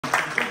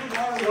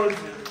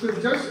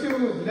So just to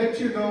let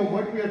you know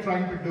what we are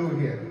trying to do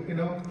here,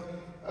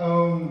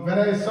 when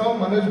I saw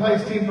Manoj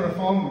Bhai's team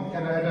perform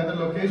at another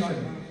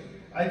location,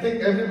 I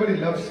think everybody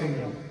loves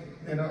singing,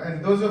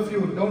 and those of you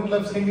who don't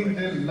love singing,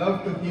 they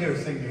love to hear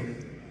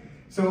singing.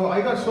 So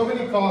I got so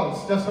many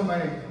calls just from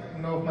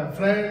my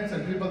friends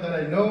and people that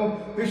I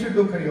know, we should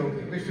do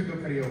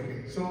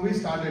karaoke. So we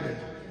started it.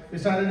 We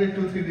started it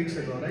 2-3 weeks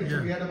ago, right? Yeah.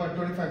 So we had about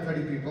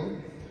 25-30 people,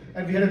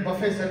 and we had a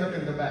buffet set up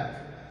in the back.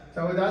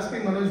 So I was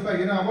asking Manoj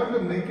Bhai, I want to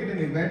make it an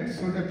event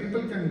so that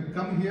people can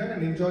come here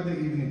and enjoy the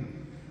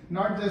evening.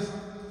 Not just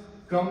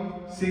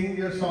come, sing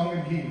your song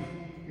and leave.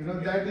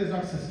 That is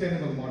not a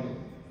sustainable model.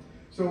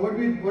 So what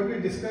we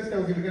discussed, that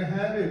we're going to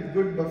have a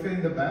good buffet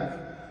in the back,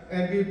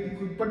 and we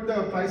could put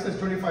the price as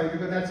 25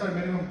 because that's our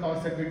minimum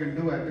cost that we can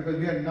do it, because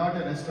we are not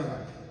a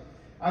restaurant.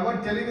 I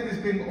want telling you this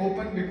being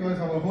open because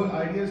our whole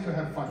idea is to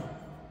have fun.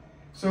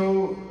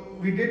 So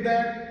we did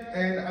that,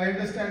 and I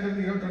understand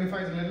that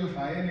 25 is a little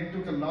high, and it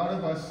took a lot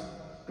of us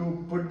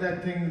to put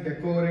that thing,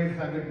 decorate,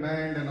 have it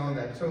manned and all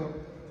that. So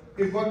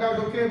it worked out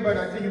okay, but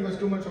I think it was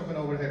too much of an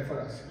overhead for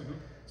us.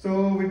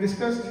 So we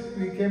discussed,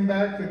 we came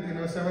back with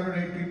 7 or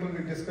 8 people,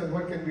 we discussed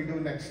what can we do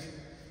next.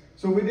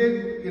 So we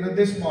did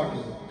this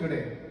model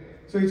today.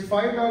 So it's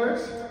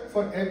 $5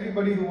 for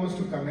everybody who wants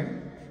to come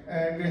in,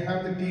 and we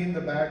have the tea in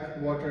the back,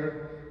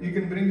 water. You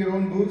can bring your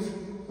own booze,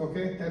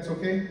 okay, that's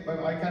okay,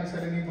 but I can't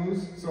sell any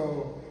booze,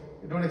 so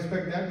you don't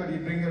expect that, but you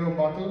bring your own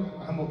bottle,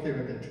 I'm okay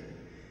with it.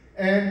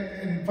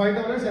 And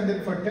 $5, and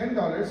then for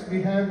 $10,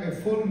 we have a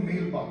full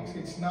meal box.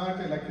 It's not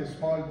like a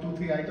small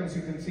 2-3 items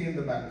you can see in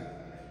the back.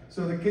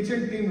 So the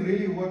kitchen team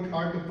really worked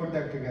hard to put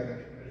that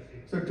together.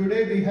 So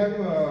today we have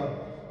a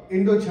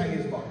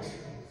Indo-Chinese box.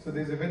 So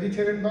there's a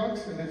vegetarian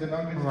box and there's a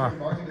non-vegetarian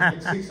box.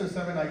 It's like 6 or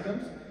 7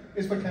 items.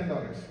 It's for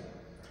 $10.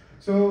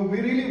 So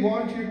we really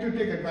want you to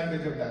take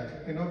advantage of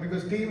that,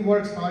 because team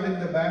works hard in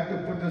the back to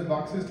put those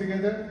boxes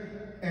together.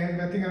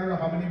 And I don't know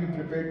how many we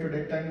prepared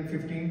today, 10,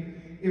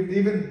 15.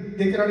 If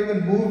they cannot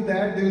even move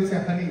that, they will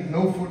say, honey,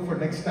 no food for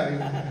next time.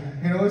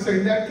 So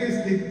in that case,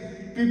 the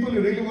people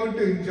who really want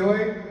to enjoy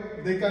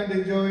it, they can't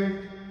enjoy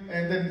it.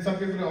 And then some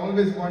people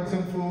always want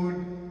some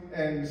food.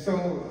 And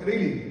so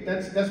really,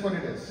 that's what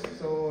it is.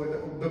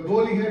 So the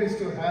goal here is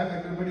to have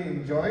everybody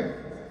enjoy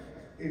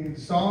in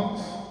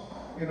songs,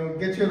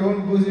 get your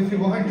own booze if you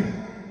want.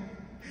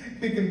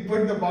 You can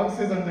put the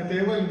boxes on the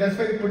table, and that's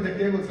why we put the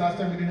tables. Last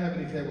time we didn't have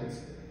any tables.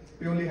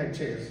 We only had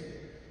chairs.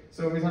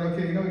 So we thought,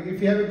 okay,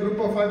 if you have a group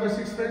of 5 or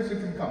 6 friends, you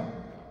can come.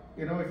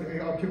 If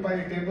you occupy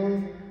a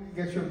table,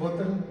 get your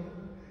bottle,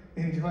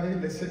 enjoy,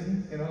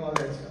 listen, all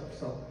that stuff.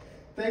 So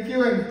thank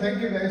you, and thank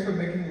you guys for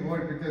making it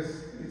work,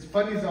 because it's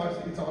fun is all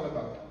it's all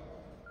about.